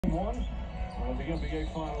One of the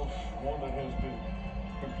NBA Finals, one that has been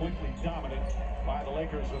completely dominant by the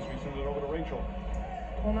Lakers as we send it over to Rachel.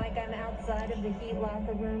 Well, Mike, I'm outside of the Heat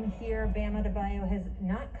locker room here. Bam Adebayo has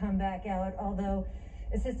not come back out, although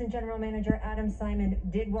Assistant General Manager Adam Simon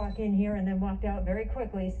did walk in here and then walked out very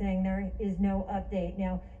quickly, saying there is no update.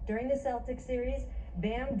 Now, during the Celtics series,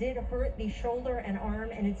 Bam did hurt the shoulder and arm,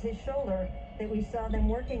 and it's his shoulder that we saw them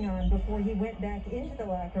working on before he went back into the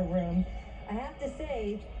locker room. I have to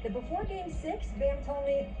say that before Game 6, Bam told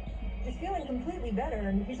me he's feeling completely better,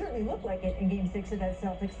 and he certainly looked like it in Game 6 of that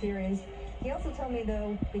Celtics series. He also told me,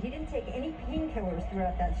 though, that he didn't take any painkillers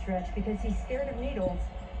throughout that stretch because he's scared of needles.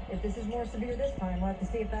 If this is more severe this time, we'll have to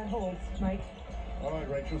see if that holds. Mike? All right,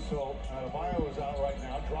 Rachel, so Adebayo is out right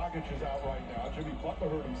now. Dragic is out right now. Jimmy Butler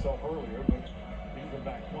hurt himself earlier, but he's been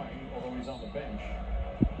back playing, although he's on the bench.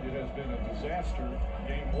 It has been a disaster,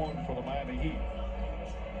 Game 1 for the Miami Heat.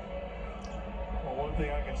 Well, one thing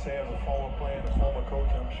I can say as a former player and a former coach,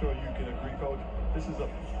 I'm sure you can agree, Coach, this is a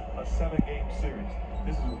 7-game series.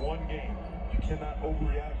 This is one game. You cannot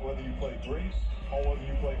overreact whether you play great or whether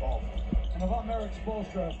you play awful. And if I'm Eric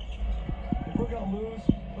Spoelstra, if we're going to lose,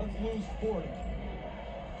 let's lose 40.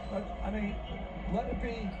 But, I mean, let it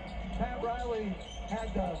be. Pat Riley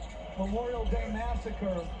had the Memorial Day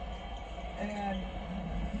massacre, and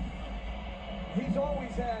he's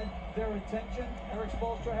always had their attention, Eric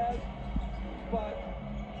Spoelstra has. But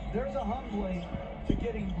there's a humbling to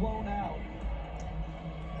getting blown out,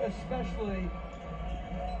 especially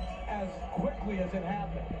as quickly as it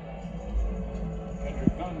happened. Andrew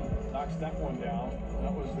Gunn knocks that one down.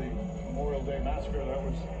 That was the Memorial Day massacre. That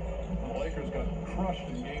was when the Lakers got crushed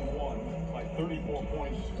in Game 1 by 34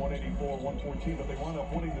 points, 184-114, but they wound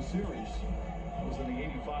up winning the series. It was in the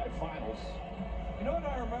 85 finals. You know what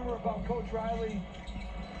I remember about Coach Riley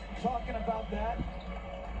talking about that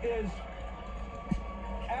is,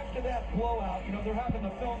 after that blowout, you know, they're having the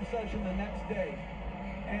film session the next day,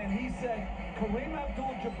 and he said Kareem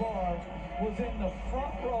Abdul-Jabbar was in the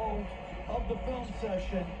front row of the film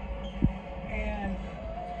session, and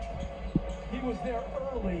he was there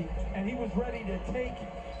early, and he was ready to take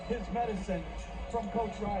his medicine from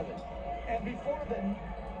Coach Riley. And before the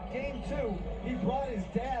Game 2, he brought his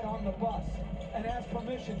dad on the bus and asked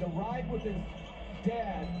permission to ride with his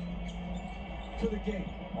dad to the game.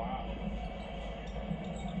 Wow.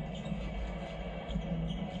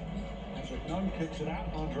 Nunn kicks it out.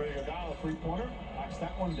 Andre Iguodala, three-pointer, knocks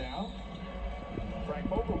that one down. Frank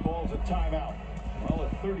Vogel calls a timeout. Well,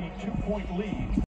 a 32-point lead.